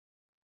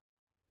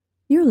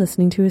You're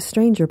listening to a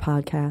Stranger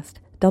podcast,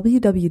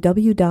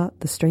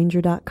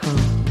 www.thestranger.com.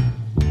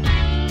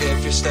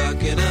 If you're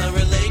stuck in a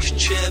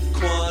relationship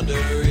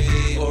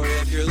quandary, or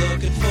if you're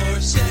looking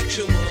for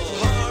sexual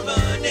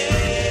harmony,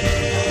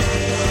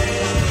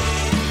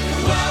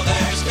 well,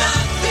 there's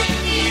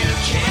nothing you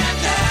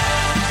can't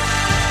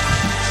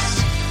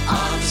ask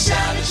on the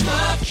Savage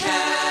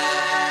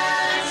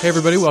Lovecast. Hey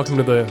everybody, welcome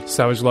to the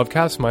Savage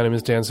Lovecast. My name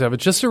is Dan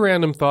Savage. Just a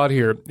random thought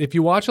here. If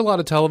you watch a lot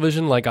of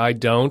television like I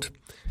don't,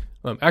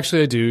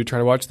 actually I do, try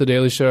to watch The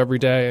Daily Show every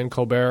day and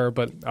Colbert,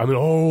 but I'm an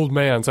old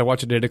man, so I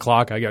watch it at 8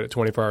 o'clock. I get it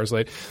 24 hours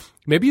late.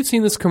 Maybe you've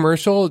seen this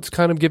commercial. It's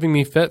kind of giving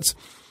me fits.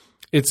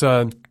 It's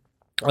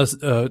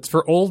it's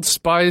for Old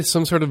Spice,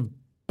 some sort of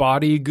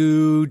body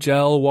goo,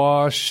 gel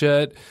wash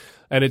shit,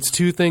 and it's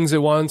two things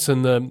at once,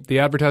 and the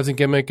advertising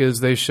gimmick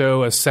is they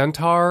show a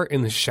centaur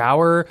in the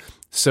shower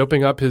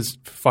soaping up his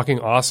fucking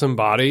awesome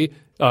body,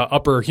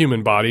 upper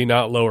human body,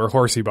 not lower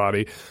horsey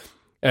body,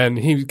 and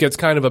he gets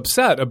kind of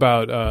upset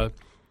about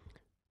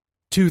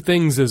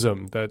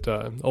two-thingsism, that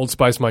Old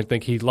Spice might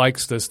think he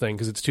likes this thing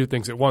because it's two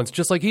things at once,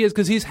 just like he is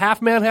because he's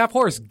half man, half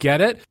horse.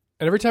 Get it?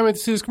 And every time I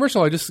see this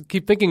commercial, I just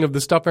keep thinking of the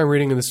stuff I'm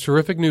reading in this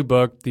terrific new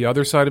book, The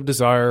Other Side of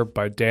Desire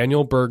by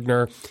Daniel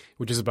Bergner,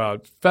 which is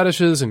about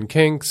fetishes and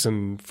kinks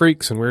and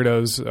freaks and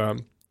weirdos.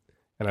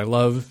 And I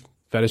love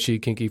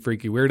fetishy, kinky,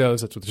 freaky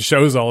weirdos. That's what the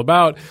show's all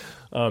about.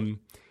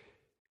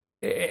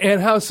 And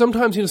how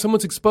sometimes,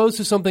 someone's exposed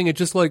to something at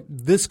just like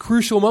this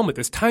crucial moment,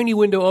 this tiny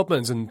window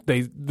opens and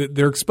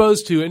they're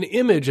exposed to an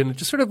image and it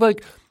just sort of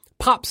like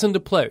pops into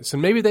place.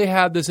 And maybe they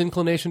had this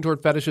inclination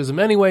toward fetishism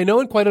anyway. No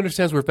one quite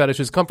understands where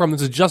fetishes come from.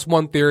 This is just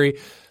one theory.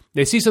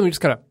 They see something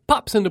just kind of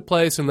pops into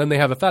place and then they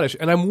have a fetish.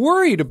 And I'm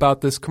worried about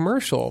this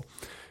commercial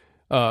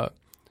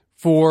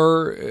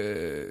for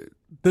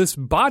this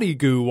body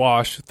goo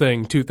wash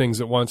thing, two things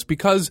at once,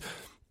 because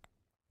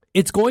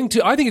I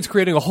think it's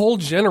creating a whole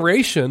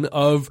generation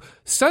of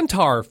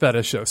centaur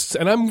fetishists.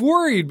 And I'm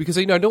worried because,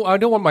 I don't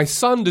want my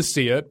son to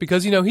see it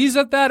because, he's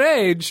at that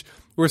age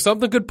where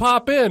something could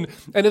pop in.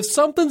 And if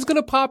something's going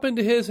to pop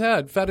into his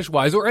head,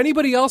 fetish-wise, or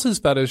anybody else's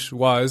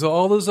fetish-wise,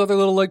 all those other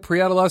little, like,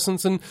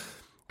 pre-adolescents and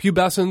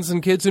pubescents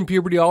and kids in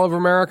puberty all over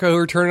America who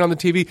are turning on the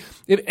TV,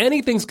 if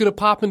anything's going to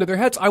pop into their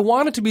heads, I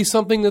want it to be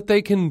something that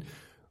they can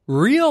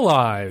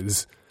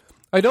realize.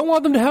 I don't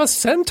want them to have a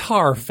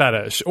centaur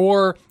fetish,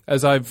 or,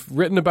 as I've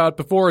written about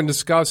before and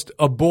discussed,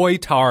 a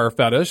boy-tar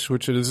fetish,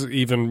 which is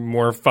even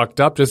more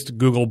fucked up. Just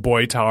Google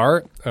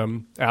boy-tar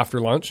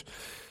after lunch.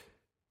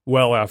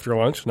 Well after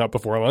lunch, not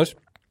before lunch.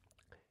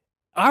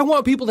 I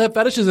want people to have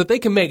fetishes that they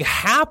can make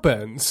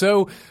happen.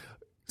 So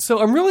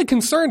I'm really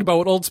concerned about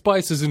what Old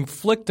Spice is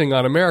inflicting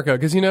on America,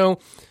 because,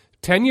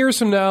 10 years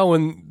from now,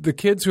 when the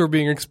kids who are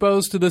being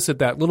exposed to this at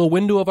that little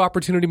window of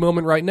opportunity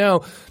moment right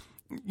now,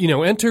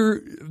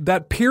 enter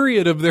that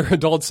period of their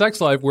adult sex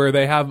life where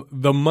they have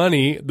the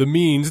money, the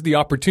means, the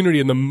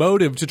opportunity, and the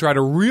motive to try to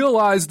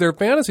realize their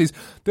fantasies,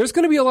 there's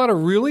going to be a lot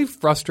of really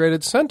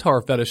frustrated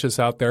centaur fetishists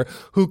out there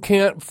who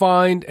can't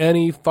find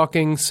any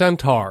fucking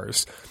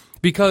centaurs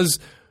because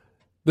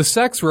the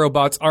sex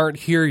robots aren't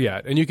here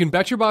yet. And you can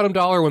bet your bottom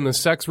dollar when the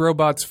sex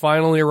robots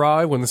finally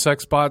arrive, when the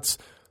sex bots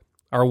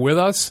are with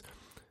us,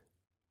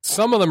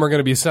 some of them are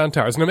going to be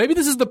centaurs. Now, maybe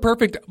this is the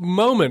perfect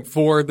moment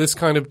for this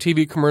kind of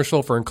TV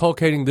commercial for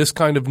inculcating this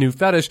kind of new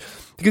fetish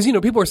because,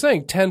 people are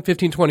saying 10,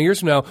 15, 20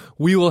 years from now,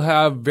 we will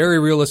have very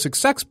realistic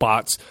sex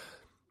bots.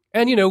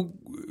 And,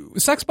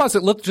 sex bots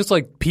that look just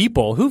like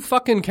people. Who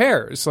fucking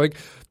cares? Like,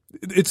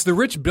 it's the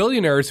rich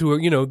billionaires who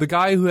are, the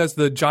guy who has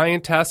the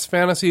giantess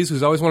fantasies,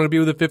 who's always wanted to be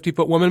with a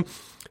 50-foot woman,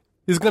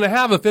 is going to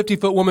have a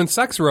 50-foot woman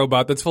sex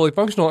robot that's fully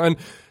functional. And,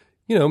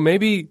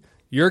 maybe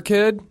your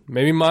kid,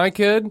 maybe my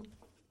kid,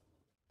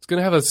 it's going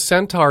to have a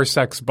centaur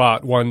sex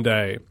bot one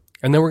day,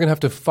 and then we're going to have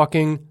to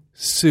fucking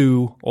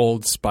sue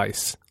Old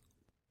Spice.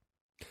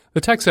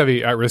 The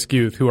tech-savvy at-risk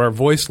youth, who are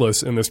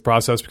voiceless in this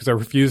process because I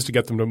refuse to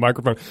get them to a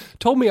microphone,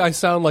 told me I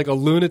sound like a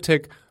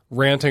lunatic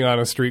ranting on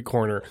a street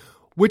corner,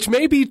 which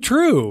may be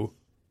true,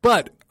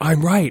 but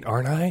I'm right,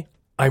 aren't I?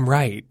 I'm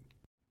right.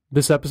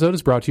 This episode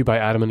is brought to you by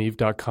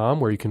adamandeve.com,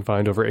 where you can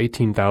find over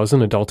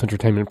 18,000 adult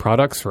entertainment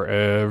products for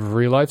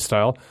every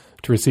lifestyle.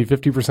 To receive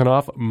 50%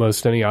 off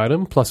most any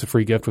item, plus a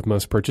free gift with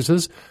most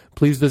purchases,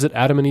 please visit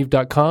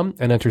adamandeve.com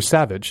and enter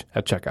SAVAGE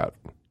at checkout.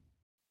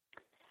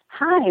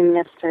 Hi,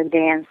 Mr.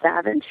 Dan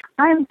Savage.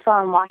 I'm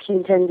from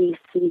Washington,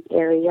 D.C.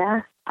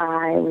 area.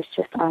 I was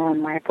just on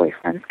my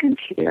boyfriend's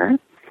computer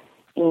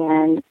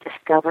and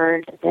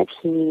discovered that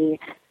the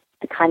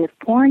kind of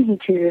porn he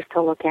chooses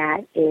to look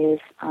at is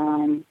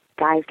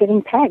guys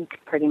getting pegged,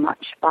 pretty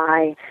much,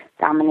 by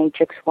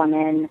dominatrix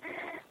women.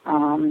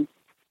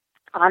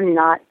 I'm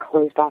not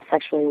closed off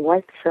sexually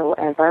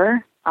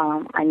whatsoever.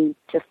 I'm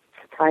just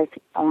surprised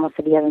almost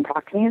that he hasn't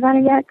talked to me about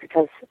it yet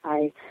because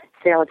I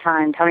say all the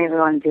time, tell me what you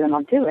want to do and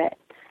I'll do it.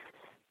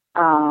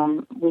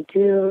 We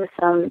do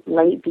some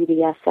late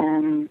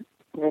BDSM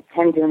with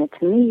him doing it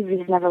to me.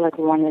 He's never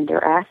wanted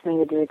or asked me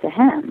to do it to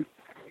him.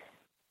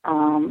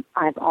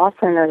 I've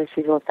also noticed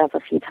he's looked up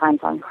a few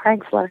times on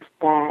Craigslist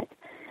that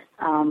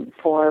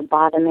for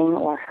bottoming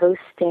or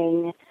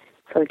hosting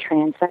for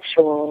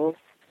transsexuals.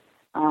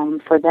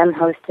 For them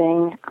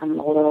hosting, I'm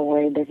a little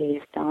worried that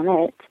he's done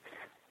it.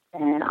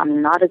 And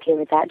I'm not okay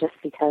with that just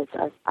because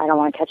I don't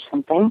want to catch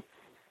something.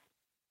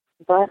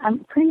 But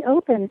I'm pretty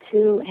open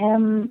to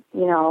him,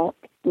 me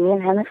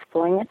and him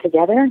exploring it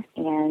together.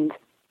 And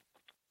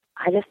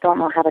I just don't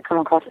know how to come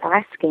across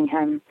asking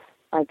him.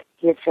 Like,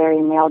 he is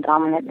very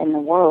male-dominant in the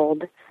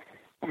world.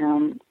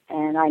 And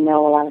I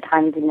know a lot of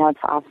times, it's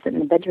the opposite in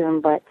the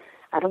bedroom, but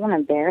I don't want to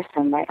embarrass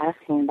him by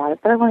asking him about it.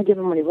 But I want to give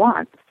him what he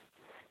wants.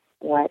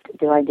 What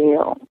do I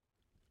do?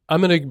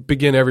 I'm going to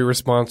begin every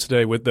response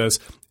today with this.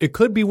 It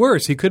could be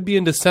worse. He could be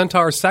into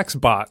centaur sex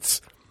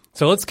bots.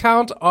 So let's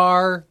count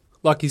our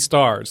lucky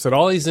stars. That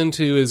all he's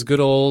into is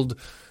good old,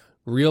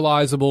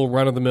 realizable,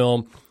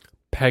 run-of-the-mill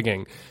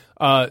pegging.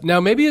 Now,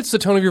 maybe it's the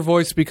tone of your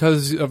voice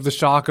because of the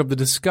shock of the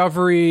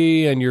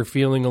discovery and you're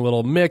feeling a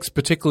little mixed,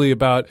 particularly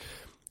about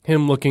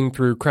him looking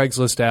through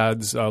Craigslist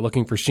ads,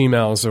 looking for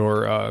shemales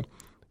or,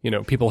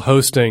 people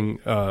hosting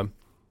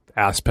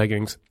ass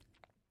peggings,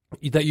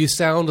 that you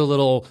sound a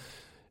little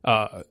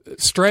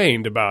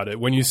strained about it.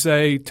 When you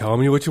say, tell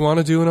me what you want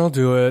to do and I'll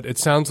do it, it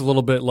sounds a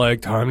little bit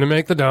like time to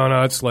make the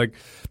donuts. Like,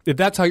 if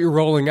that's how you're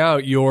rolling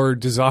out your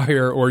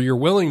desire or your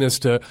willingness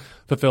to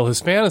fulfill his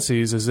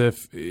fantasies, as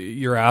if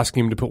you're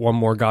asking him to put one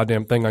more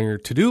goddamn thing on your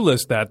to-do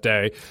list that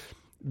day,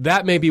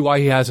 that may be why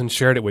he hasn't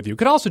shared it with you. It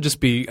could also just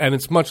be, and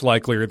it's much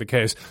likelier the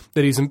case,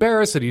 that he's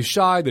embarrassed, that he's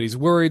shy, that he's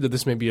worried that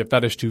this may be a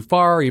fetish too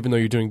far, even though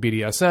you're doing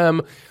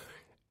BDSM.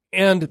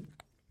 And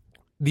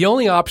the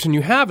only option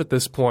you have at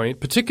this point,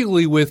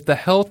 particularly with the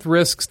health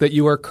risks that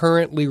you are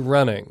currently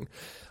running,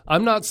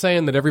 I'm not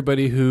saying that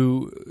everybody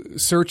who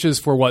searches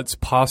for what's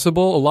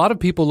possible, a lot of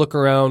people look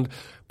around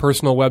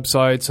personal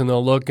websites and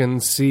they'll look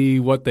and see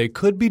what they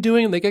could be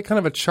doing and they get kind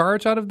of a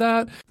charge out of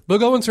that. They'll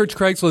go and search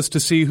Craigslist to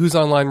see who's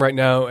online right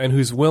now and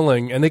who's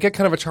willing, and they get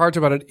kind of a charge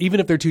about it even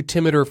if they're too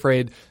timid or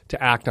afraid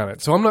to act on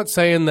it. So I'm not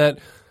saying that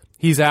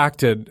he's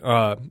acted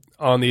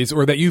on these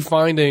or that you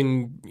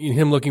finding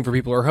him looking for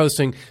people or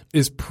hosting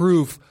is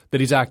proof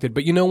that he's acted.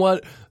 But you know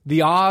what?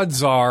 The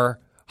odds are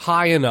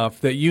high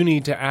enough that you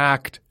need to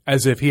act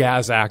as if he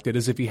has acted,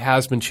 as if he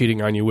has been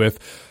cheating on you with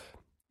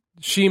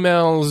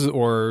shemales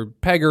or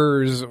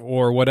peggers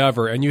or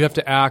whatever, and you have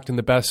to act in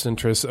the best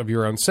interest of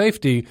your own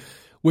safety,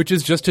 which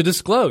is just to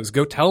disclose.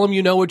 Go tell him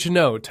you know what you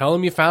know. Tell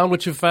him you found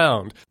what you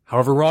found.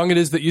 However wrong it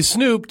is that you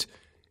snooped,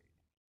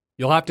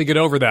 you'll have to get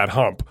over that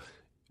hump,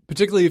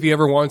 particularly if he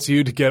ever wants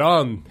you to get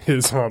on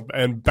his hump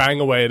and bang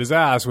away at his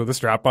ass with a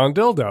strap-on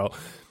dildo.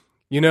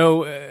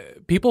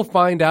 People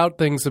find out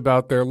things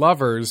about their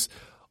lovers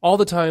all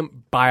the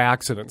time by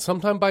accident,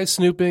 sometimes by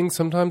snooping,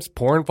 sometimes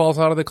porn falls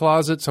out of the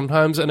closet,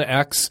 sometimes an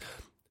ex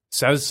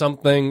says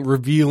something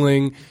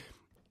revealing.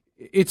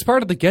 It's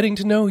part of the getting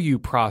to know you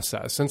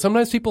process. And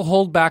sometimes people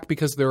hold back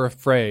because they're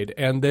afraid,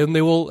 and then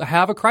they will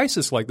have a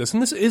crisis like this.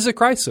 And this is a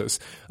crisis,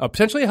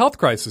 potentially a health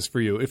crisis for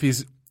you if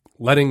he's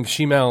letting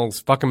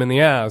shemales fuck him in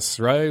the ass,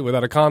 right,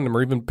 without a condom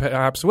or even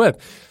perhaps with.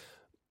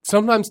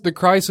 Sometimes the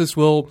crisis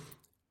will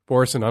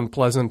force an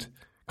unpleasant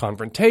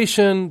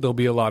confrontation. There'll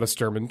be a lot of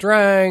Sturm und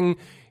Drang.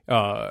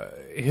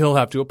 He'll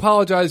have to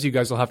apologize. You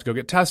guys will have to go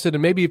get tested.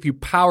 And maybe if you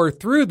power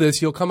through this,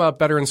 you'll come out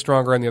better and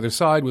stronger on the other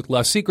side with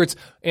less secrets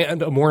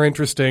and a more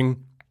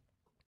interesting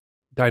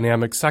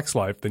dynamic sex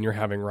life than you're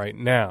having right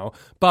now.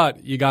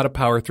 But you got to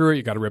power through it.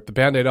 You got to rip the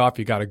Band-Aid off.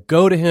 You got to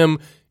go to him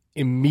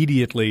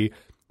immediately.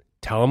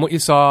 Tell him what you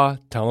saw.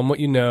 Tell him what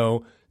you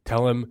know.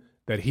 Tell him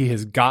that he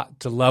has got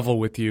to level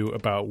with you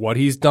about what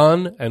he's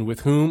done and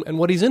with whom and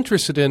what he's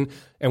interested in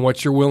and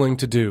what you're willing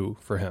to do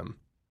for him.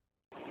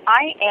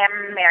 I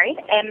am married,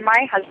 and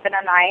my husband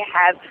and I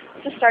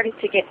have just started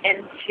to get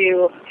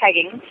into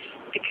pegging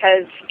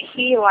because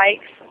he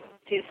likes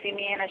to see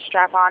me in a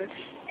strap-on,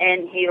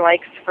 and he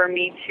likes for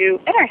me to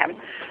enter him.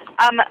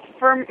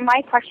 For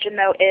my question,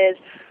 though, is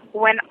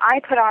when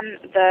I put on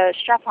the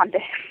strap-on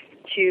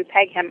to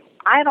peg him,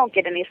 I don't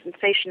get any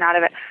sensation out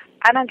of it.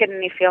 I don't get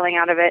any feeling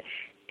out of it,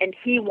 and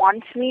he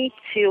wants me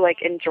to,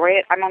 enjoy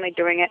it. I'm only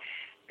doing it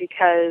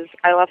because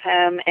I love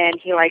him, and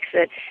he likes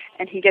it,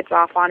 and he gets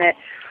off on it.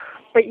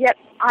 But yet,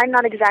 I'm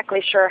not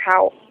exactly sure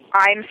how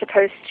I'm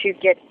supposed to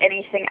get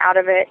anything out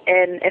of it,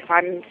 and if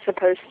I'm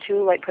supposed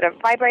to, put a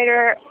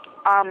vibrator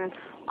on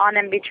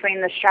in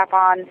between the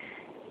strap-on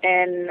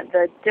and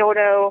the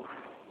dildo,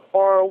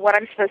 or what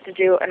I'm supposed to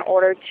do in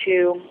order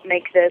to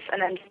make this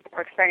an enjoyable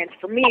experience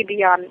for me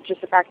beyond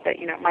just the fact that,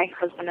 my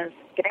husband is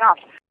getting off.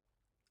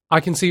 I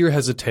can see your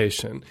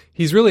hesitation.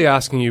 He's really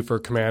asking you for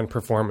command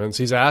performance.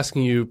 He's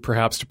asking you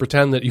perhaps to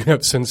pretend that you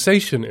have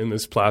sensation in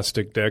this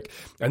plastic dick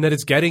and that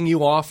it's getting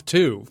you off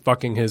too,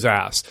 fucking his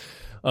ass.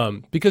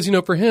 Because,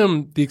 for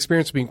him, the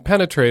experience of being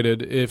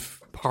penetrated,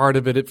 if part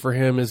of it for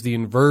him is the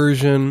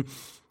inversion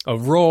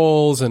of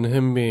roles and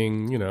him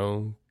being,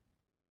 the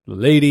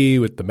lady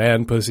with the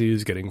man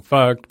pussies getting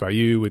fucked by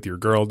you with your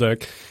girl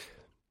dick,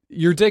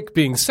 your dick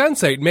being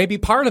sensate may be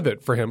part of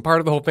it for him, part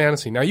of the whole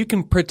fantasy. Now, you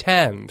can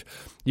pretend.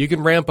 You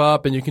can ramp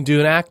up and you can do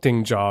an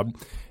acting job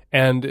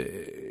and,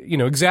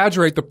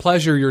 exaggerate the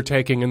pleasure you're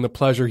taking and the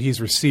pleasure he's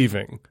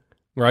receiving,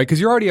 right? Because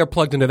you already are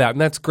plugged into that,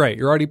 and that's great.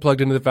 You're already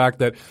plugged into the fact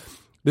that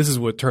this is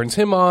what turns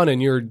him on,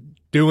 and you're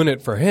doing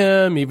it for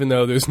him, even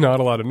though there's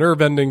not a lot of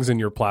nerve endings in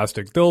your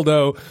plastic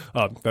dildo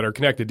that are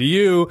connected to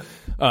you.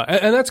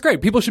 And that's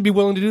great. People should be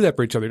willing to do that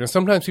for each other. Now,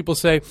 sometimes people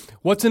say,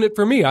 what's in it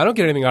for me? I don't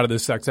get anything out of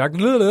this sex act.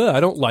 I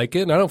don't like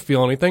it, and I don't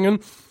feel anything.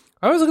 And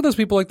I always look at those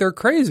people like they're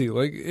crazy.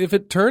 Like, if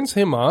it turns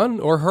him on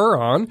or her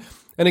on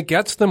and it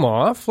gets them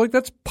off, like,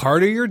 that's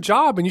part of your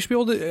job. And you should be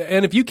able to,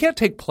 and if you can't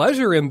take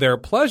pleasure in their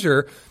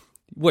pleasure,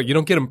 what, you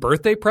don't get them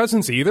birthday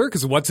presents either?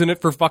 Because what's in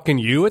it for fucking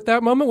you at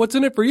that moment? What's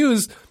in it for you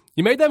is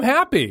you made them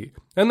happy.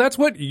 And that's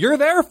what you're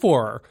there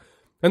for.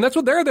 And that's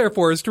what they're there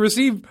for, is to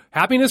receive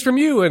happiness from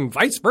you and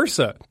vice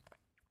versa.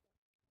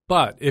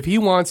 But if he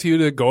wants you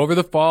to go over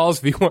the falls,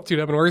 if he wants you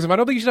to have an orgasm, I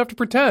don't think you should have to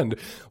pretend.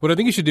 What I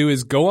think you should do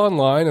is go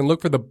online and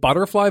look for the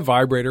butterfly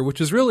vibrator,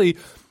 which is really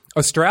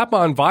a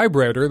strap-on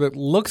vibrator that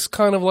looks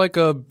kind of like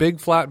a big,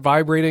 flat,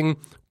 vibrating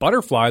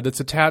butterfly that's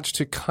attached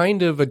to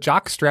kind of a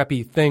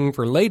jockstrappy thing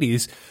for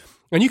ladies.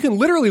 And you can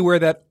literally wear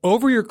that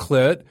over your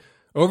clit,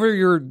 over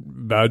your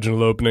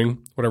vaginal opening,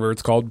 whatever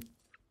it's called,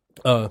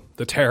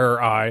 the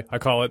terror eye, I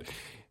call it,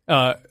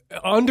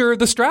 under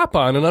the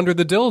strap-on and under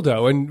the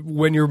dildo. And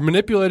when you're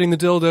manipulating the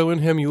dildo in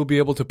him, you'll be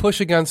able to push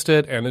against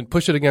it and then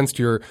push it against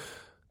your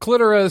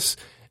clitoris.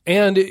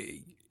 And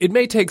it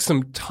may take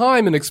some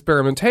time and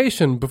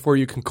experimentation before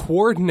you can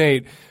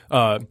coordinate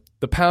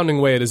the pounding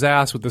away at his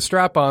ass with the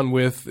strap-on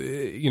with,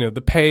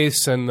 the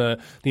pace and the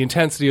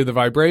intensity of the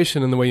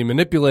vibration and the way you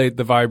manipulate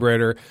the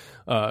vibrator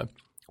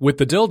with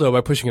the dildo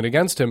by pushing it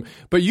against him.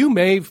 But you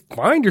may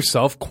find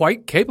yourself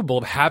quite capable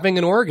of having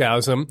an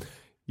orgasm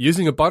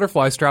using a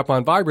butterfly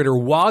strap-on vibrator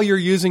while you're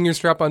using your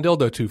strap-on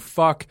dildo to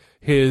fuck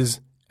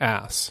his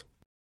ass.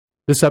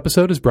 This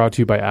episode is brought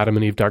to you by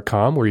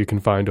AdamandEve.com, where you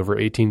can find over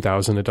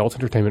 18,000 adult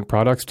entertainment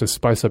products to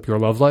spice up your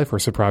love life or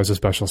surprise a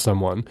special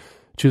someone.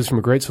 Choose from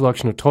a great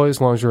selection of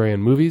toys, lingerie,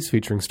 and movies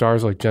featuring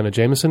stars like Jenna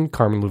Jameson,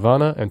 Carmen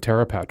Luvana, and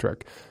Tara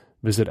Patrick.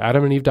 Visit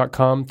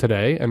AdamandEve.com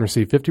today and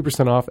receive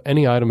 50% off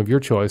any item of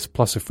your choice,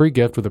 plus a free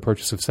gift with a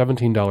purchase of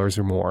 $17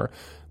 or more.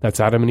 That's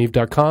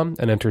AdamandEve.com,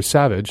 and enter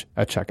SAVAGE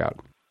at checkout.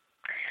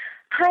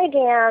 Hi,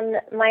 Dan.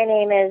 My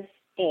name is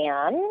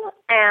Anne,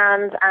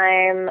 and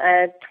I'm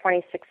a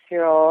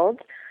 26-year-old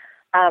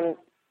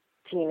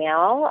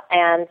female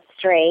and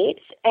straight.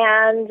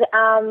 And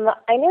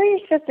I know you're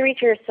supposed to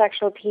reach your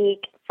sexual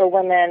peak for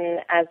women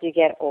as you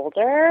get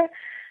older.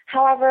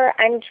 However,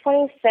 I'm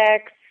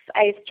 26.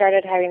 I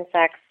started having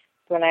sex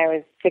when I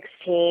was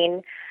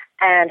 16,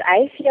 and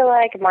I feel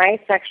like my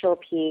sexual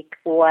peak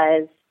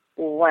was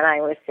when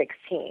I was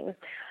 16.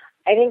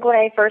 I think when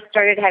I first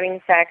started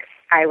having sex,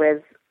 I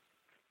was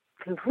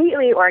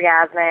completely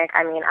orgasmic.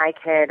 I mean, I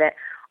could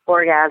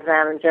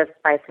orgasm just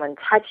by someone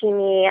touching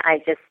me. I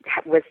just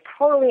was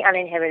totally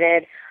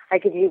uninhibited. I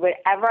could do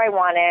whatever I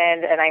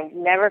wanted, and I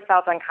never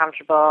felt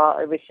uncomfortable.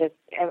 It was just,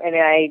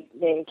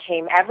 it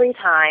came every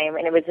time,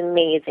 and it was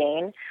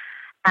amazing.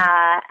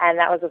 And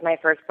that was with my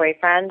first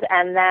boyfriend.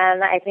 And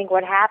then I think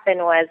what happened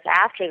was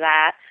after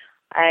that,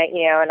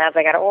 and as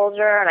I got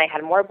older and I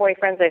had more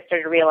boyfriends, I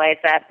started to realize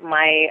that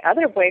my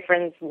other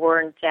boyfriends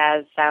weren't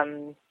as,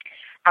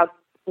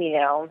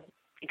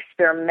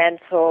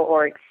 experimental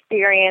or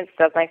experienced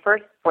as my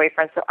first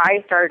boyfriend. So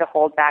I started to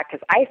hold back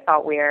because I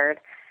felt weird.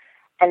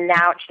 And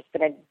now it's just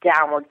been a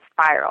downward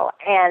spiral.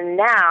 And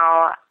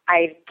now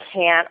I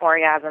can't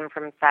orgasm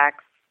from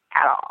sex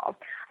at all.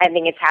 I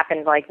think it's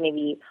happened like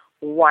maybe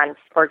once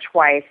or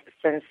twice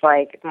since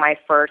like my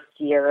first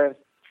year of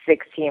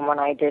 16 when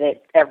I did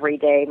it every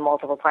day,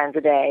 multiple times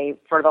a day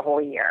for the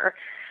whole year.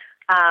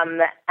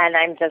 And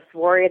I'm just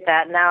worried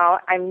that now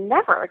I'm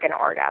never going to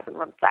orgasm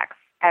from sex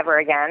ever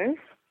again.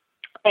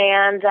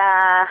 And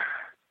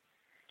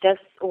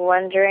just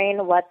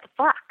wondering what the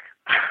fuck.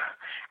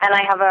 And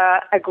I have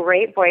a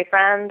great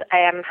boyfriend. I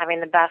am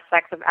having the best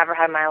sex I've ever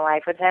had in my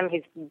life with him.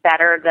 He's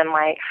better than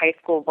my high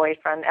school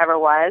boyfriend ever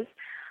was.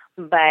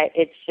 But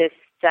it's just,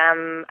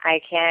 I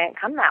can't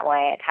come that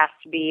way. It has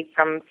to be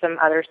from some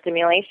other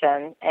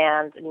stimulation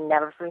and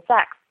never from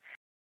sex.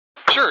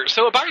 Sure.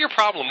 So about your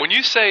problem, when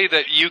you say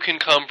that you can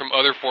come from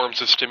other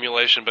forms of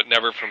stimulation but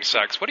never from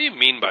sex, what do you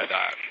mean by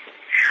that?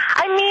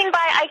 I mean by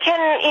I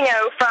can,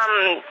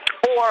 from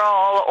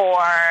oral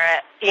or,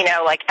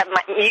 like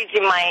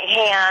using my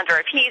hand or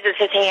if he uses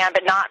his hand,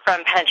 but not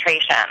from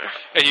penetration.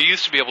 And you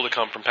used to be able to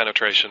come from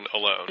penetration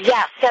alone?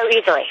 Yeah, so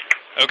easily.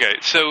 Okay,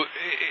 so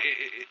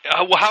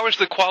how is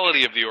the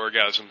quality of the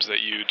orgasms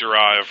that you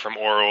derive from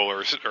oral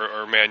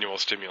or manual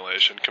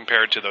stimulation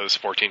compared to those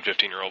 14,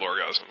 15-year-old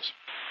orgasms?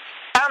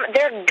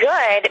 They're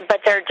good,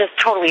 but they're just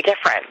totally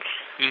different.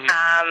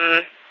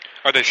 Mm-hmm.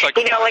 Are they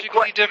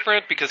psychologically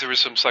different because there was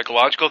some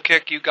psychological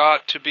kick you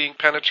got to being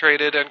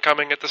penetrated and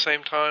coming at the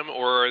same time,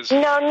 or is... No,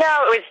 it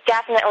was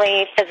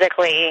definitely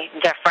physically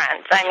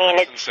different. I mean,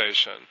 it's...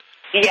 Sensation.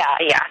 Yeah,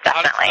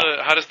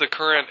 definitely. How does the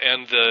current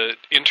and the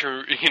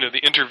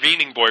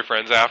intervening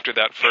boyfriends after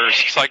that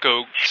first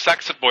psycho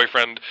sex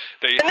boyfriend,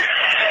 this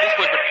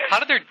boyfriend, how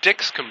do their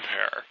dicks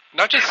compare?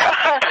 Not just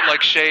but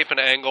like shape and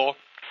angle.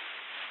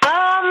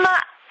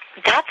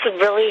 That's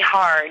really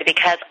hard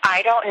because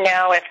I don't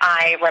know if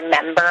I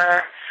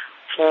remember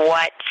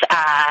what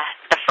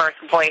the first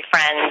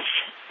boyfriend's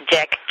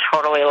dick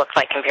totally looks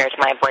like compared to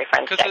my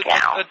boyfriend's dick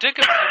now. A dick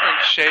is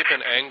different shape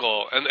and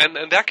angle,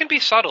 and that can be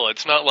subtle.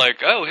 It's not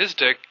like, oh, his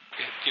dick,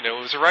 it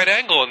was a right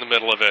angle in the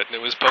middle of it, and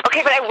it was poking.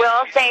 Okay, but I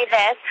will say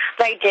this,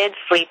 that I did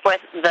sleep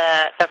with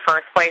the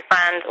first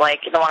boyfriend,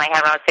 like the one I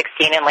had when I was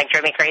 16 and like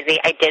drove me crazy.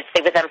 I did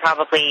sleep with him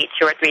probably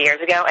 2 or 3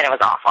 years ago, and it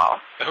was awful.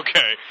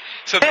 Okay.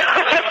 So then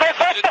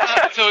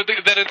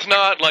it's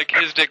not like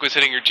his dick was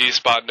hitting your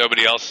G-spot,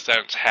 nobody else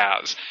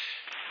has.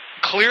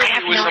 Clearly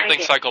it was something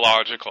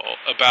psychological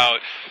about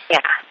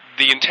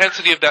the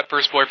intensity of that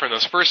first boyfriend,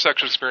 those first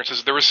sexual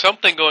experiences. There was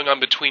something going on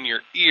between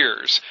your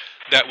ears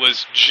that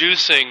was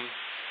juicing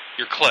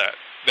your clit,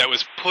 that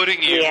was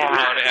putting you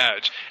on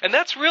edge. And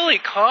that's really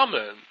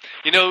common.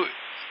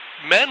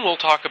 Men will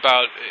talk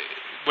about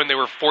when they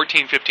were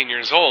 14, 15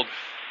 years old,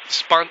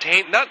 not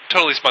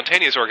totally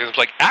spontaneous orgasms,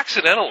 like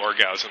accidental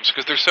orgasms,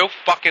 because they're so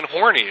fucking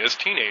horny as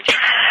teenagers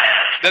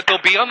that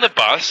they'll be on the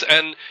bus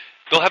and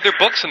they'll have their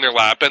books in their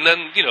lap, and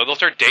then, they'll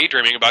start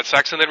daydreaming about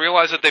sex and then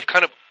realize that they've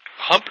kind of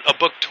humped a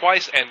book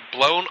twice and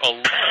blown a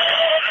load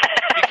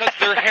because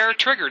they're hair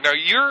triggered. Now,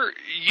 you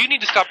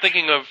need to stop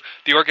thinking of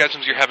the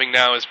orgasms you're having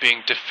now as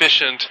being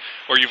deficient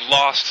or you've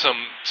lost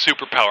some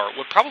superpower.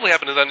 What probably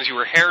happened to them is you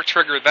were hair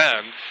triggered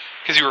then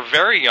because you were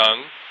very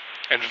young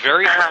and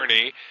very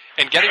horny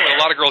and getting what a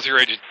lot of girls your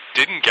age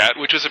didn't get,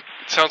 which is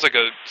sounds like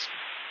a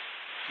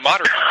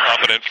moderately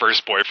competent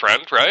first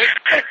boyfriend, right?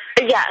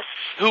 Yes.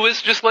 Who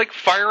is just like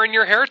firing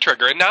your hair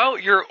trigger. And now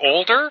you're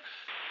older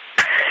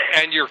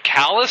and you're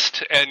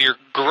calloused and you're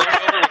grown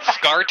over with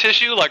scar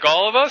tissue like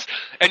all of us,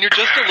 and you're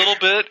just a little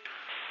bit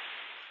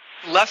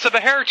less of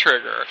a hair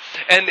trigger.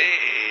 And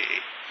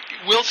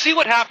we'll see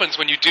what happens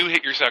when you do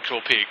hit your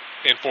sexual peak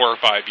in 4 or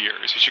 5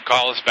 years. You should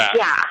call us back.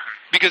 Yeah.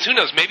 Because who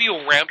knows, maybe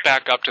you'll ramp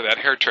back up to that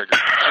hair trigger.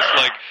 Just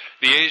like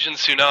the Asian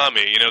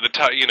tsunami,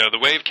 the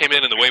wave came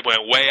in and the wave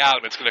went way out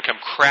and it's going to come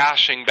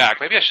crashing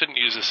back. Maybe I shouldn't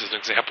use this as an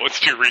example.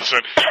 It's too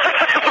recent.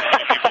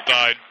 Many people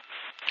died.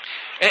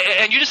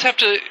 And you just have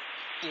to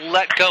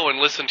let go and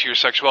listen to your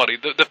sexuality.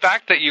 The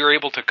fact that you're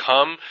able to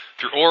come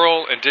through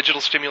oral and digital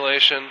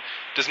stimulation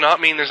does not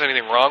mean there's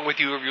anything wrong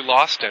with you or you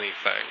lost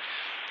anything.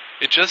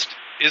 It just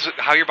is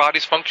how your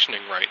body's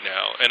functioning right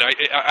now. And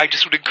I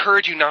just would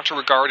encourage you not to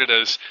regard it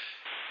as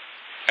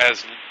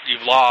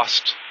you've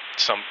lost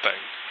something,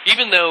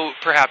 even though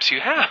perhaps you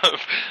have,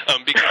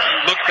 because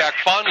you look back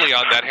fondly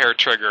on that hair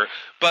trigger.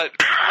 But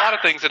a lot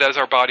of things that as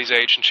our bodies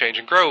age and change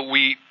and grow,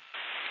 we,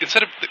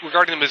 instead of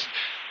regarding them as,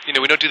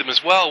 we don't do them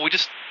as well, we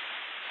just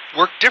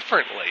work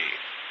differently.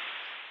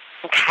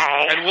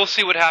 Okay. And we'll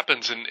see what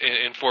happens in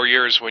 4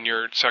 years when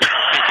your sexual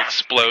peak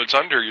explodes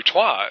under your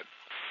twat.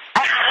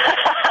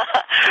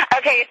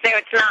 Okay, so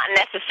it's not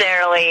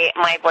necessarily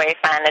my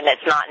boyfriend, and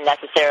it's not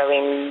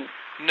necessarily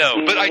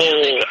No, but I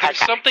do think there's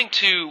something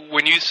to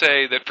when you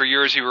say that for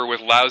years you were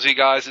with lousy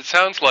guys. It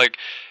sounds like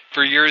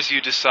for years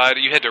you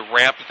decided you had to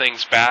ramp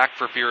things back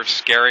for fear of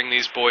scaring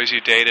these boys you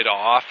dated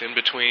off in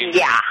between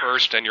your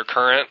first and your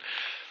current.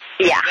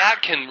 Yeah.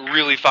 That can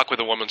really fuck with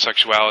a woman's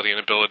sexuality and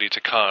ability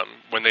to come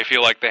when they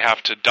feel like they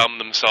have to dumb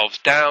themselves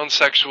down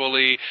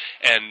sexually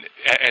and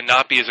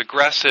not be as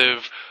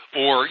aggressive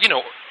or,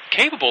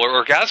 capable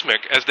or orgasmic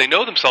as they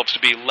know themselves to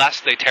be,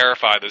 lest they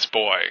terrify this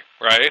boy,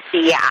 right?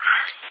 Yeah.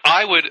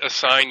 I would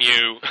assign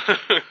you, I'm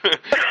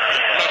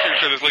not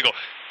sure this is legal,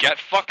 get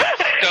fucking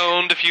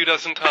stoned a few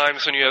dozen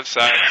times when you have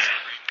sex.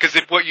 Because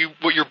what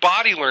your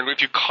body learned,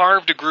 if you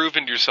carved a groove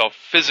into yourself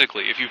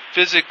physically, if you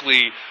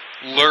physically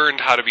learned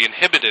how to be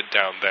inhibited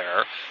down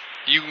there,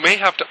 you may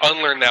have to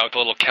unlearn that with a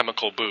little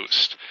chemical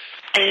boost.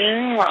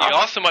 You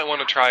also might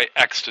want to try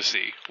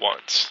ecstasy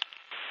once.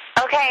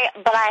 Okay,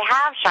 but I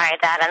have tried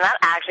that, and that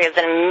actually is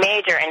a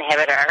major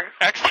inhibitor.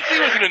 Ecstasy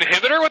was an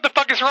inhibitor? What the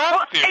fuck is wrong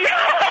with you? Well,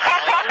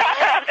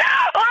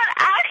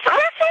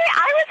 actually,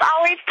 I was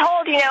always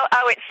told,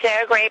 oh, it's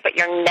so great, but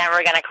you're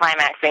never going to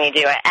climax when you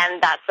do it,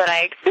 and that's what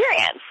I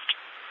experienced.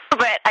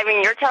 But,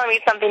 you're telling me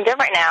something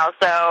different now,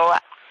 so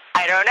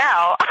I don't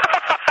know.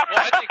 Well,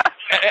 I think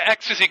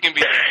ecstasy can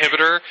be an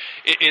inhibitor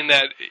in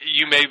that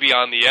you may be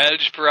on the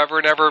edge forever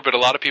and ever, but a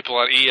lot of people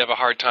on E have a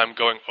hard time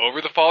going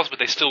over the falls, but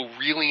they still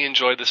really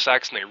enjoy the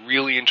sex and they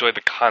really enjoy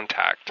the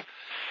contact.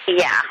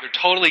 Yeah. So they're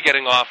totally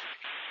getting off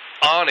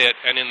on it,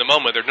 and in the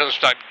moment, they're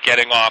just not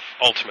getting off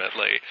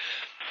ultimately.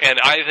 And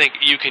I think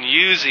you can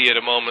use E at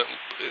a moment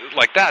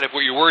like that if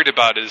what you're worried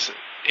about is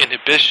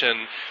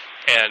inhibition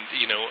and,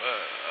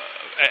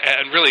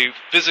 and really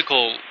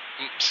physical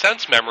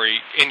sense memory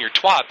in your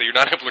twat that you're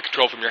not able to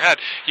control from your head.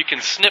 You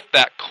can snip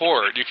that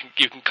cord. You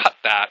can cut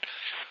that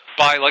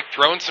by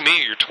throwing some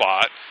E at your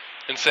twat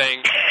and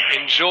saying,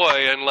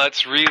 enjoy and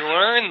let's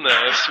relearn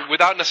this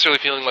without necessarily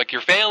feeling like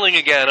you're failing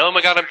again. Oh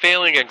my God, I'm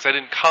failing again because I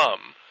didn't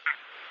come.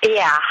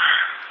 Yeah.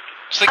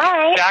 Just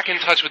get back in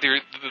touch with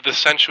the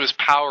sensuous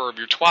power of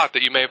your twat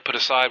that you may have put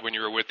aside when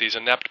you were with these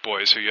inept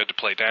boys who you had to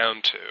play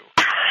down to.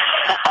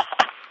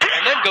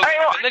 And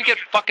then get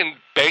fucking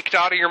baked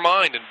out of your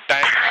mind and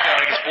banged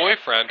out of this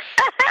boyfriend.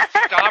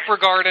 Stop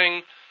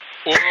regarding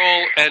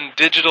oral and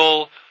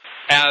digital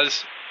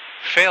as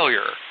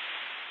failure.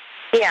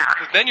 Yeah.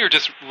 Then you're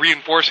just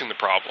reinforcing the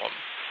problem.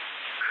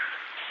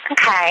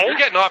 Okay. You're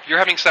getting off, you're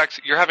having sex,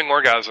 you're having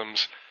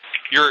orgasms.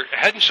 You're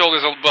head and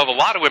shoulders above a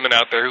lot of women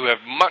out there who have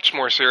much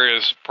more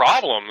serious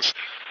problems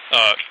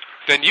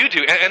than you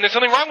do. And there's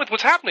something wrong with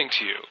what's happening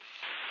to you.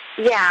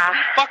 Yeah.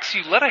 Fucks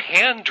you. Let a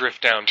hand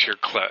drift down to your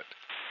clit.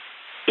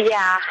 Yeah.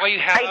 That's why you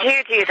have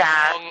I do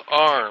that. long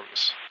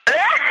arms.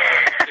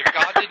 If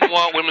God didn't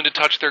want women to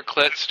touch their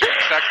clits during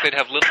sex, they'd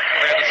have little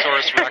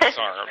Tyrannosaurus Rex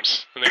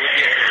arms, and they wouldn't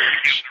be able to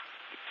reach.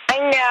 I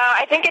know.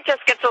 I think it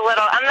just gets a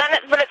little, and then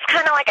but it's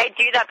kind of like I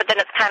do that, but then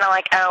it's kind of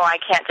like, oh, I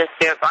can't just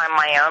do it on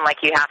my own. Like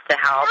you have to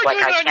help.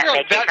 Like I can't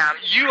make it come.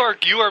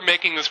 You are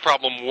making this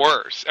problem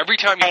worse. Every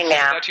time you say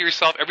that to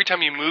yourself, every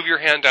time you move your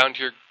hand down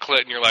to your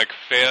clit, and you're like,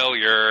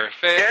 failure.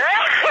 You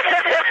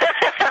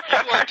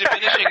are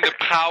diminishing the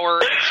power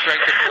and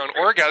strength of your own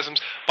orgasms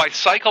by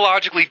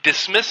psychologically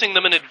dismissing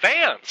them in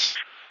advance.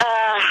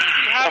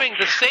 You're having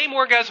the same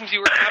orgasms you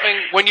were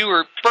having when you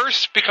were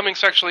first becoming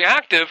sexually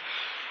active.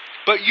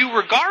 But you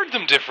regard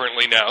them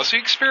differently now, so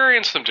you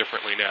experience them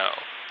differently now.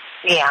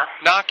 Yeah.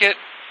 Knock it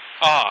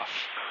off.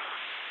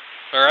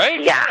 All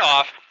right? Yeah. Knock it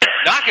off.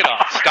 Knock it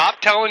off.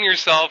 Stop telling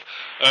yourself,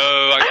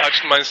 oh, I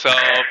touched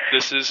myself.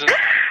 This isn't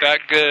that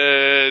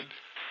good.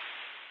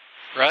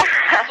 Right?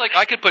 It's like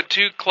I could put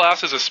 2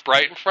 glasses of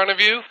Sprite in front of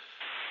you,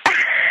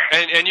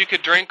 and you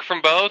could drink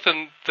from both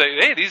and say,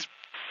 hey, these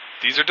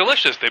are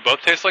delicious. They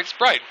both taste like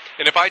Sprite.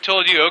 And if I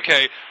told you,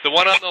 okay, the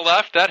one on the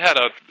left, that had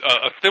a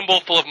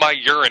thimbleful of my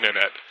urine in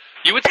it,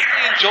 you would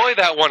enjoy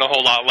that one a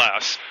whole lot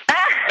less.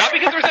 Not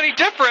because there's any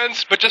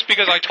difference, but just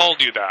because I told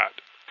you that.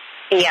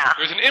 Yeah.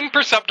 There's an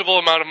imperceptible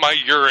amount of my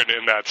urine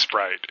in that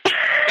Sprite.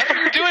 That's what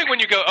you're doing when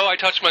you go, oh, I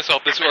touched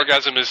myself. This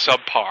orgasm is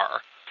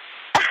subpar.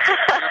 You're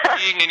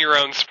peeing in your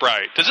own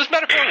Sprite. Does this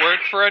metaphor work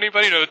for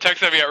anybody? You know, the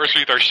tech-savvy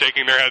at-risk are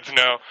shaking their heads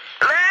no.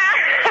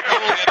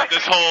 We'll edit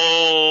this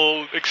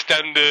whole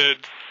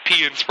extended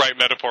pee and Sprite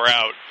metaphor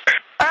out.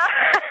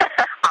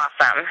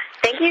 Awesome.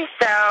 Thank you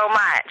so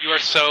much. You are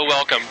so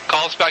welcome.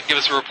 Call us back. Give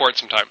us a report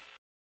sometime.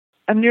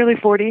 I'm nearly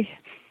 40.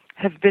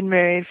 Have been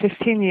married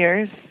 15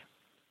 years.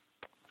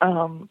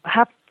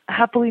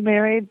 Happily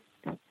married.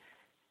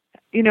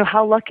 You know,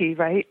 how lucky,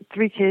 right?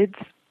 3 kids.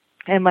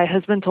 And my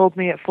husband told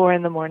me at 4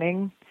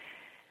 a.m.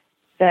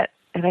 that,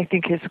 and I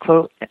think his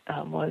quote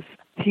was,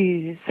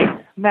 he's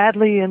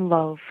madly in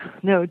love.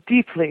 No,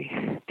 deeply,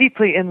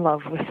 deeply in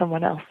love with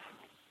someone else.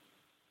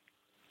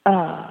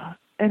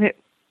 And it,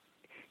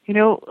 you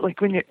know,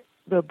 like when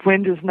the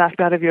wind is knocked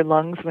out of your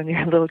lungs when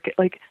you're a little kid,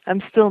 like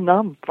I'm still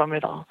numb from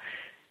it all.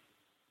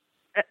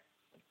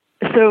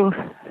 So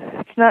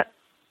it's not,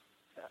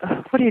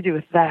 what do you do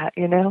with that,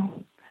 you know?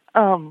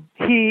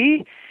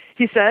 He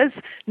says,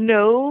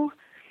 no,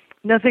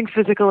 nothing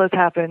physical has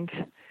happened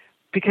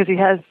because he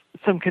has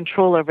some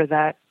control over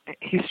that.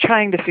 He's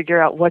trying to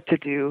figure out what to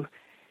do.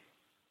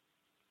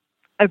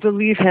 I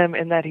believe him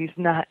in that he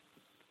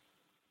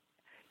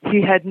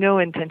had no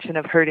intention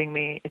of hurting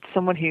me. It's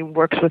someone he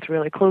works with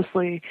really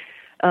closely.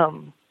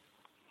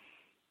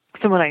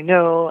 Someone I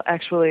know,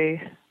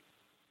 actually,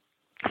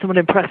 someone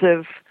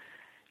impressive.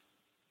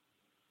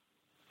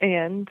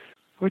 And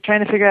we're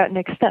trying to figure out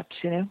next steps,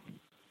 you know.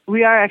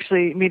 We are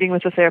actually meeting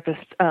with a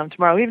therapist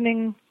tomorrow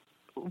evening,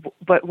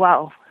 but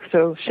wow,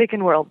 so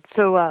shaken world.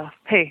 So,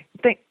 hey,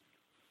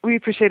 we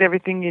appreciate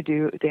everything you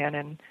do,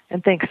 Dan,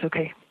 and thanks,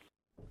 okay?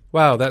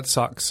 Wow, that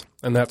sucks,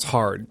 and that's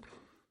hard.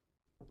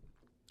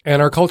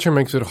 And our culture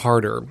makes it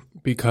harder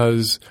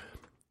because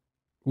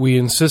we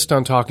insist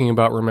on talking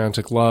about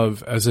romantic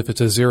love as if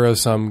it's a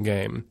zero-sum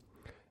game,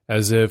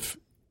 as if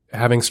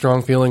having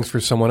strong feelings for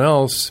someone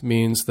else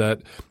means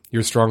that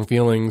your strong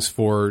feelings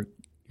for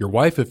your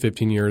wife of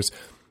 15 years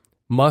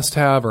must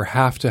have or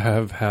have to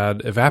have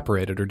had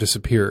evaporated or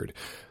disappeared,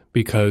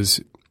 because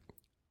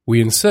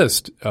we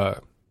insist,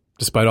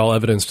 despite all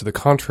evidence to the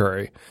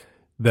contrary,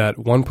 that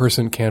one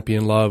person can't be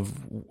in love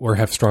or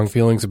have strong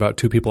feelings about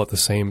 2 people at the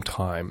same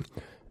time.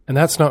 And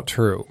that's not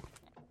true.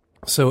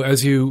 So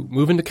as you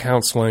move into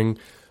counseling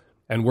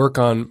and work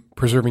on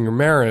preserving your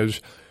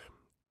marriage,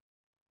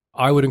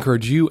 I would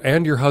encourage you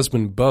and your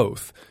husband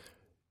both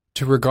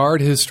to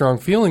regard his strong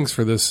feelings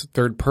for this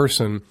third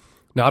person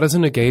not as a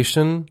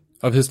negation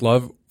of his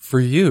love for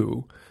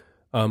you,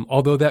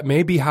 although that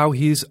may be how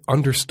he's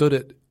understood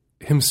it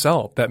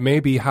himself. That may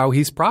be how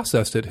he's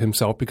processed it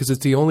himself, because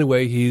it's the only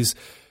way he's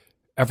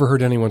ever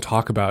heard anyone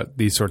talk about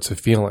these sorts of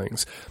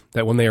feelings,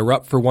 that when they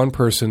erupt for one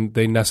person,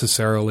 they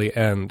necessarily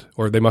end,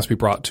 or they must be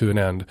brought to an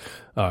end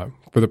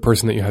for the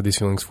person that you had these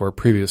feelings for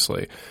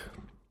previously.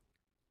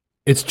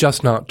 It's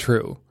just not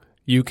true.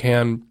 You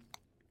can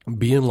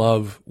be in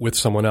love with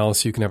someone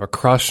else. You can have a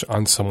crush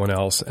on someone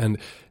else, and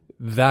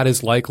that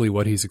is likely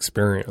what he's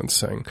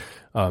experiencing,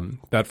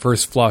 that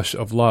first flush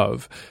of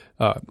love.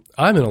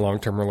 I'm in a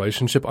long-term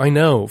relationship. I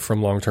know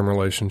from long-term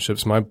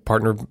relationships, my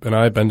partner and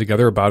I have been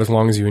together about as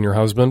long as you and your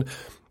husband.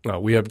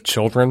 We have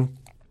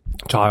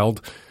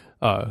child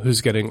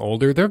who's getting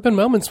older. There have been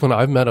moments when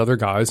I've met other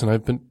guys and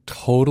I've been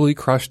totally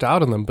crushed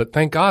out on them, but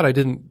thank God I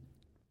didn't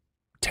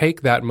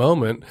take that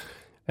moment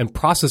and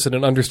process it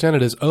and understand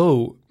it as,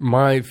 oh,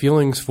 my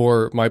feelings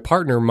for my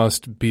partner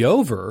must be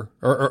over,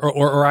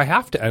 or I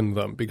have to end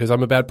them because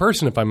I'm a bad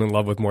person if I'm in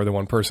love with more than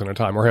one person at a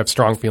time, or have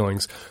strong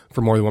feelings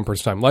for more than one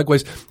person at a time.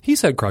 Likewise,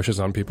 he's had crushes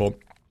on people,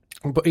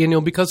 but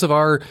because of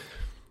our,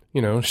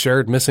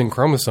 shared missing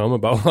chromosome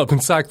about love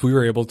and sex, we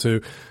were able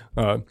to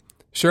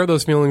share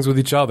those feelings with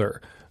each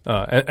other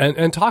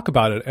and talk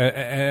about it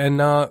and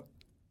not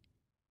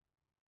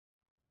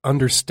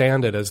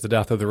understand it as the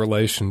death of the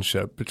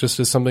relationship, but just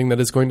as something that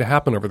is going to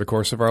happen over the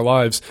course of our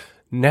lives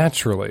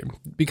naturally,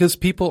 because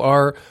people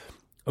are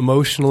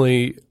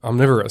emotionally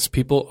omnivorous.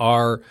 People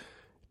are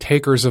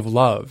takers of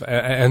love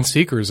and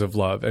seekers of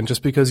love. And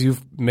just because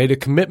you've made a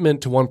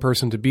commitment to one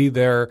person to be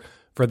there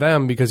for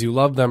them because you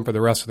love them for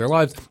the rest of their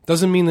lives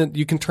doesn't mean that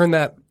you can turn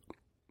that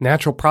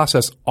natural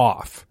process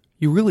off.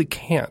 You really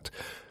can't.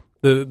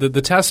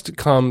 The test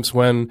comes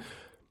when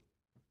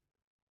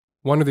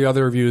one or the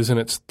other of you is in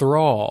its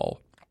thrall.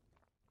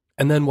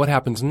 And then what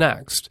happens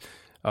next?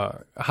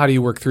 How do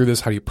you work through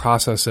this? How do you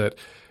process it?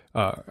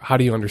 How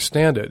do you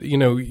understand it?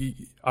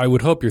 I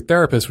would hope your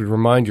therapist would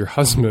remind your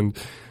husband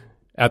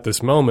at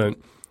this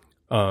moment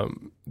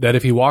that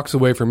if he walks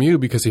away from you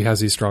because he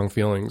has these strong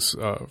feelings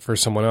for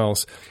someone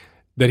else,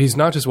 that he's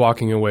not just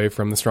walking away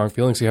from the strong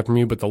feelings you have from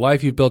you, but the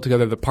life you've built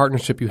together, the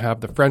partnership you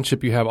have, the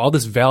friendship you have, all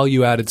this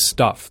value-added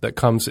stuff that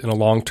comes in a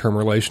long-term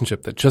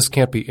relationship that just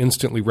can't be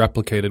instantly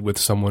replicated with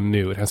someone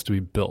new. It has to be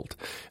built.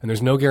 And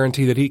there's no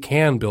guarantee that he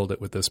can build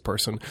it with this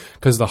person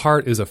because the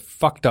heart is a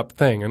fucked up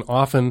thing. And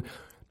often,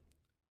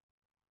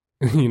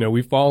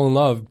 we fall in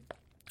love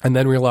and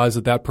then realize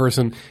that that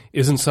person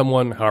isn't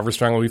someone, however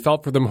strongly we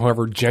felt for them,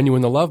 however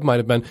genuine the love might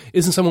have been,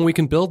 isn't someone we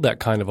can build that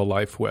kind of a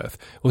life with.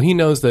 Well, he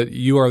knows that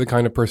you are the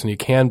kind of person he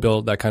can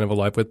build that kind of a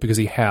life with because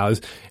he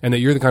has, and that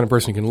you're the kind of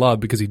person he can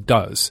love because he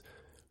does.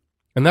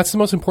 And that's the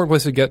most important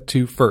place to get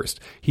to first.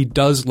 He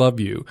does love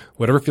you.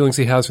 Whatever feelings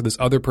he has for this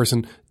other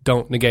person,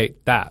 don't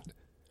negate that.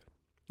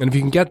 And if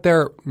you can get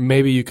there,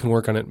 maybe you can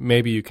work on it.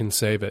 Maybe you can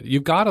save it.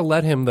 You've got to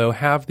let him, though,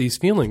 have these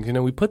feelings.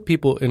 We put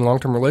people in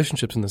long-term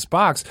relationships in this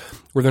box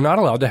where they're not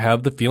allowed to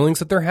have the feelings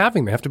that they're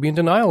having. They have to be in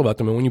denial about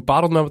them. And when you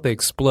bottle them up, they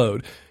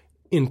explode.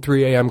 In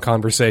 3 a.m.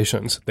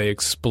 conversations, they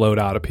explode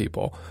out of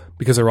people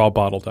because they're all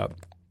bottled up.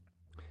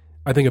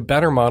 I think a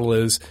better model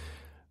is,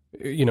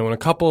 when a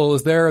couple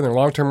is there in their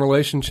long-term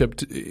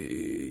relationship,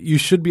 you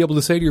should be able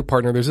to say to your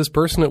partner, there's this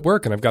person at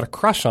work and I've got a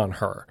crush on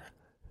her.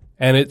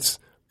 And it's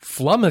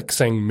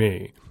flummoxing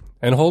me.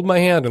 And hold my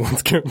hand and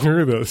let's get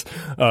through this.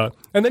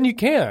 And then you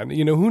can.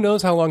 Who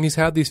knows how long he's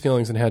had these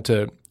feelings and had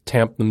to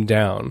tamp them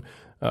down.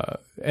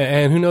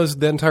 And who knows,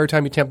 the entire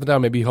time he tamped them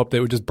down, maybe he hoped they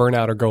would just burn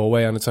out or go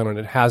away on its own, and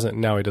it hasn't.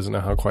 And now he doesn't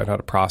know quite how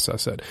to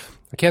process it.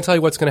 I can't tell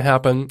you what's going to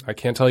happen. I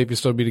can't tell you if you'll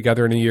still be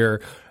together in a year.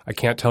 I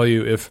can't tell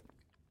you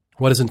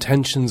what his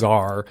intentions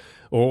are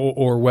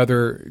or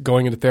whether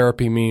going into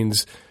therapy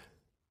means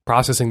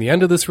processing the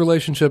end of this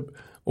relationship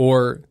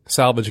or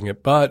salvaging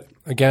it. But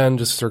again,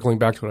 just circling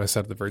back to what I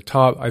said at the very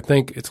top, I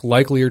think it's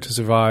likelier to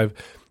survive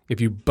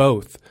if you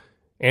both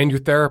and your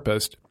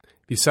therapist,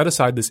 you set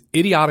aside this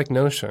idiotic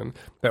notion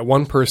that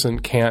one person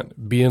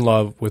can't be in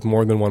love with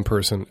more than one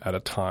person at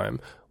a time.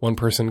 One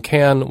person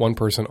can, one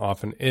person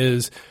often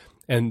is,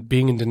 and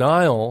being in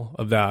denial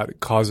of that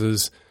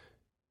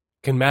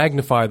can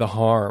magnify the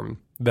harm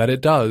that it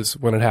does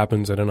when it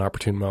happens at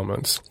inopportune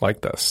moments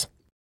like this.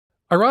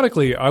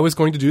 Ironically, I was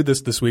going to do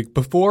this week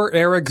before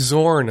Eric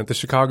Zorn at the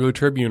Chicago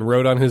Tribune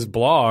wrote on his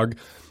blog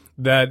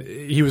that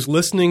he was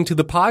listening to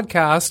the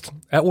podcast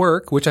at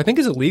work, which I think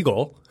is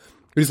illegal.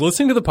 He was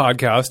listening to the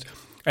podcast,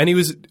 and he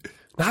was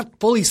not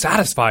fully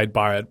satisfied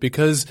by it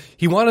because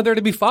he wanted there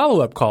to be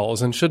follow-up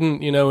calls and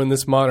shouldn't, in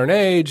this modern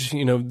age,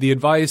 the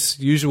advice,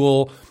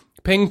 usual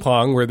ping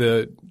pong where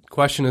the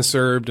question is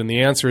served and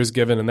the answer is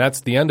given and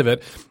that's the end of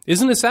it,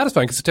 isn't as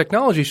satisfying because the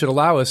technology should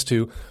allow us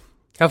to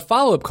have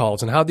follow-up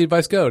calls and how'd the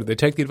advice go? Did they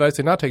take the advice?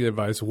 Did they not take the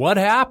advice? What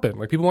happened?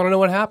 People want to know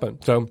what happened.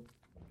 So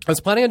I was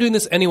planning on doing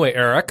this anyway,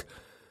 Eric.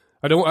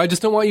 I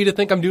just don't want you to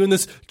think I'm doing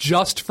this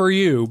just for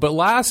you. But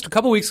a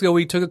couple weeks ago,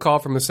 we took a call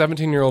from a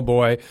 17-year-old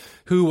boy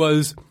who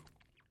was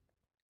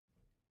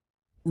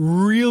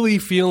really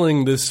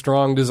feeling this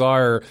strong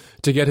desire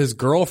to get his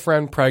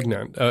girlfriend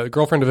pregnant, a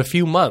girlfriend of a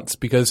few months,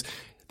 because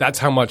that's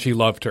how much he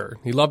loved her.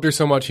 He loved her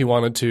so much he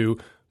wanted to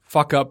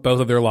fuck up both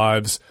of their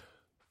lives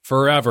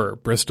forever,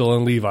 Bristol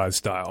and Levi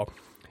style.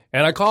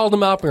 And I called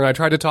him up and I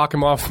tried to talk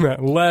him off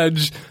that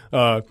ledge.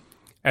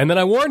 And then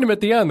I warned him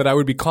at the end that I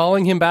would be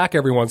calling him back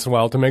every once in a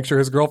while to make sure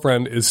his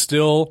girlfriend is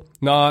still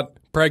not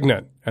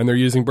pregnant and they're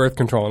using birth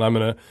control. And I'm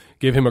going to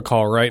give him a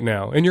call right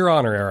now. In your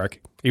honor, Eric,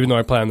 even though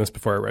I planned this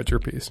before I read your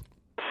piece.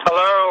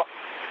 Hello.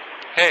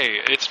 Hey,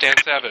 it's Dan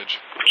Savage.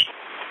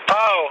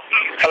 Oh,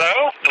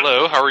 hello?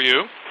 Hello, how are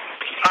you?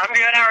 I'm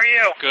good, how are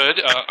you?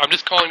 Good. I'm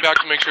just calling back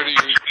to make sure that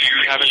you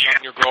haven't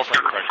gotten your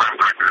girlfriend pregnant.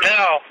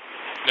 No.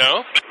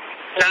 No?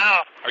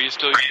 No. Are you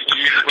still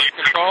using birth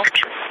control?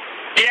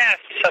 Yes,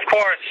 of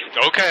course.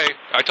 Okay.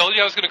 I told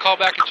you I was going to call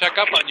back and check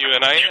up on you,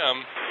 and I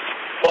am.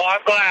 Well, I'm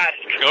glad.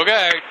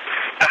 Okay.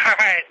 All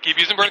right. Keep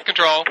using birth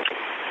control.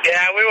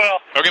 Yeah, we will.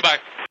 Okay, bye.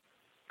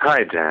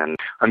 Hi, Dan.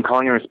 I'm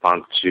calling in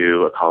response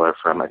to a caller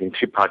from, I think,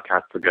 2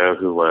 podcasts ago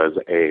who was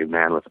a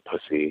man with a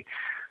pussy,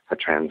 a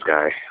trans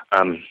guy.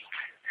 I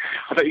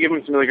thought you gave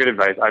me some really good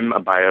advice. I'm a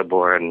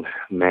bio-born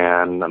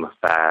man. I'm a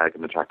fag.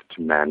 I'm attracted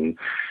to men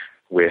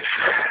with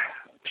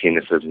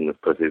penises and with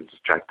pussies,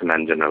 attracted to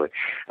men generally.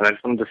 And I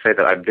just wanted to say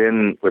that I've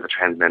been with a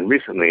trans man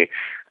recently,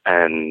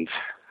 and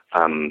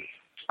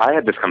I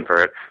had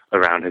discomfort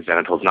around his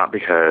genitals, not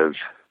because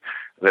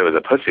there was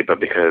a pussy, but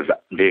because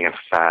being a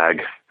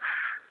fag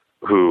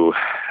who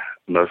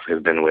mostly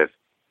has been with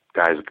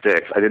guys with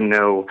dicks, I didn't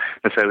know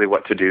necessarily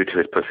what to do to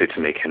his pussy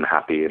to make him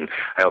happy, and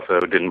I also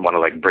didn't want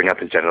to bring up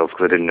his genitals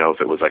because I didn't know if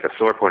it was a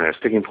sore point or a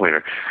sticking point,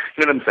 or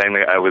you know what I'm saying?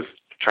 I was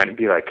trying to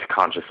be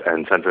conscious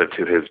and sensitive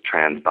to his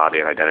trans body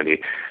and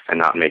identity and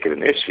not make it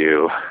an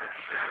issue,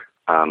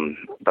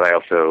 but I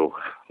also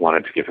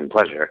wanted to give him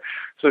pleasure,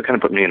 so it kind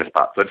of put me in a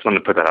spot. So I just wanted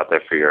to put that out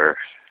there for your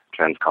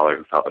trans caller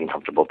who felt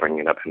uncomfortable bringing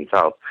it up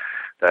himself,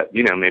 that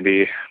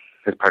maybe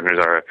his partners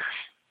are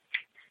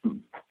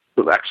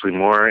actually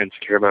more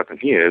insecure about it than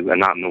he is, and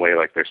not in the way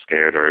they're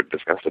scared or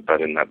disgusted,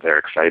 but in that they're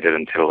excited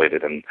and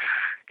titillated and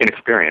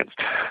inexperienced,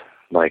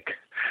 like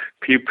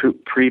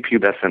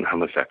prepubescent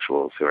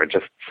homosexuals who are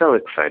just so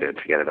excited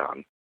to get it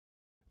on.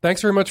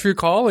 Thanks very much for your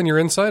call and your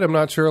insight. I'm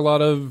not sure a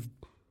lot of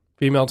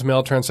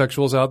female-to-male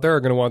transsexuals out there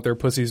are going to want their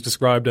pussies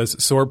described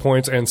as sore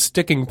points and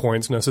sticking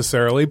points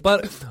necessarily,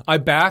 but I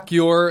back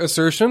your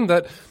assertion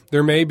that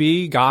there may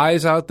be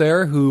guys out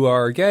there who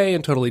are gay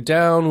and totally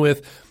down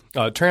with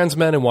trans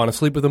men and want to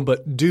sleep with them,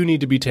 but do need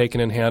to be taken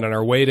in hand and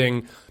are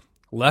waiting,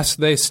 lest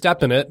they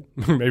step in it.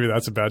 Maybe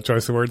that's a bad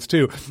choice of words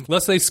too.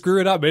 Lest they screw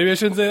it up. Maybe I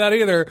shouldn't say that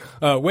either.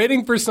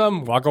 Waiting for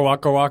some waka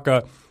waka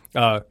waka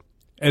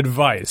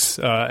advice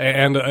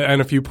and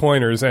a few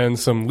pointers and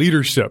some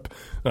leadership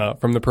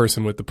from the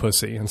person with the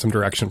pussy and some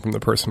direction from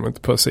the person with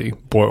the pussy,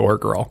 boy or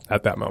girl,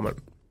 at that moment.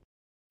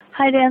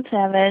 Hi, Dan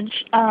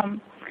Savage.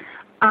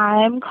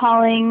 I'm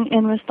calling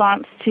in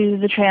response to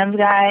the trans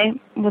guy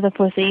with a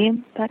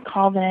pussy that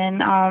called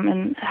in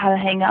and had a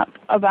hang up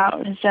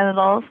about his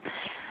genitals.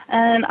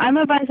 And I'm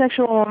a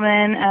bisexual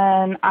woman,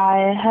 and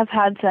I have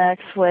had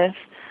sex with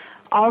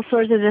all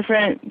sorts of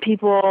different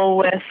people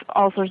with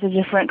all sorts of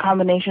different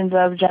combinations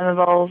of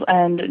genitals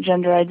and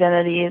gender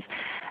identities.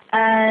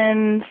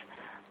 And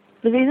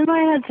the reason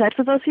why I had sex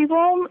with those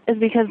people is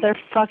because they're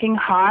fucking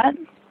hot,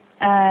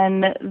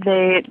 and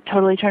they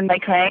totally turned my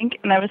crank,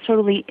 and I was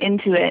totally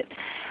into it.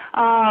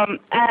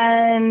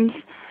 And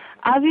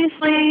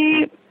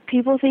obviously,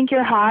 people think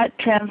you're hot,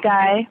 trans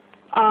guy.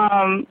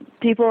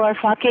 People are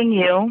fucking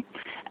you,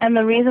 and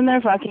the reason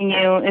they're fucking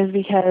you is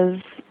because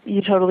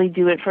you totally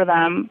do it for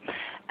them.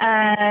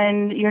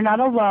 And you're not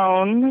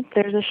alone.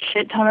 There's a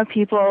shit ton of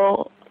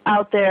people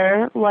out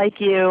there like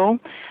you,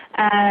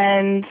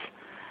 and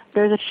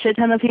there's a shit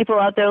ton of people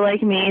out there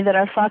like me that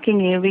are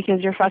fucking you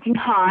because you're fucking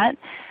hot.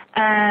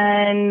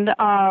 And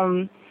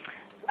I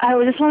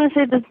would just want to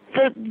say that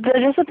the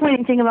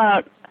disappointing thing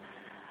about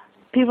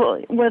people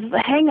with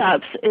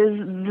hang-ups is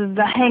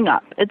the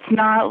hang-up. It's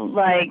not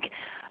like,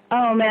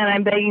 oh man,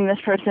 I'm begging this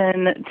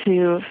person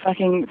to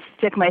fucking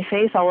stick my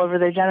face all over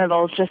their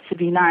genitals just to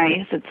be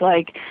nice. It's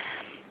like,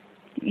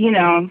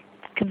 the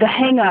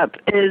hang-up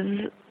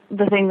is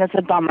the thing that's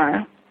a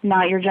bummer,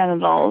 not your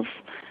genitals.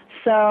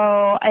 So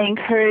I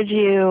encourage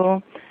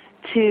you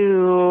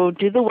to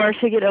do the work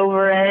to get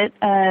over it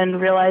and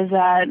realize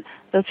that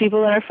those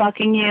people that are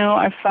fucking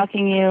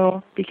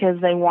you because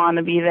they want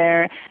to be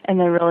there and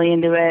they're really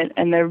into it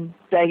and they're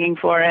begging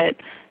for it.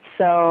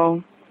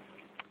 So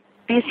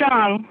be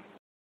strong.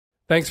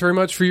 Thanks very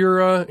much for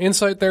your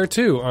insight there,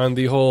 too, on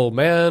the whole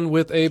man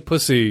with a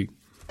pussy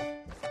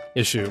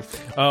issue.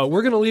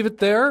 We're going to leave it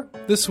there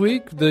this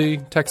week. The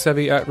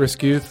tech-savvy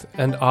at-risk youth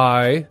and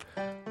I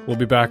will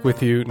be back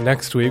with you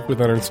next week with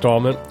another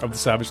installment of the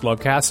Savage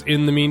Lovecast.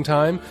 In the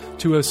meantime,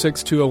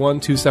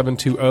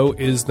 206-201-2720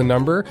 is the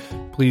number.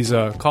 Please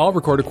call,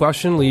 record a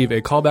question, leave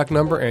a callback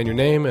number and your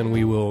name, and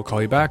we will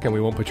call you back, and we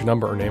won't put your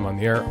number or name on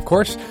the air, of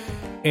course.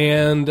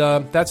 And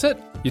that's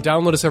it. You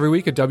download us every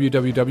week at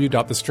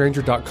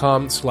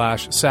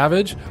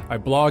www.thestranger.com/savage. I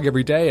blog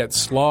every day at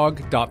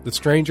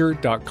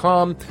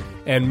slog.thestranger.com.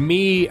 And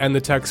me and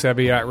the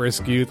tech-savvy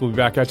at-risk youth will be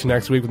back at you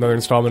next week with another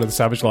installment of the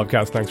Savage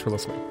Lovecast. Thanks for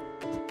listening.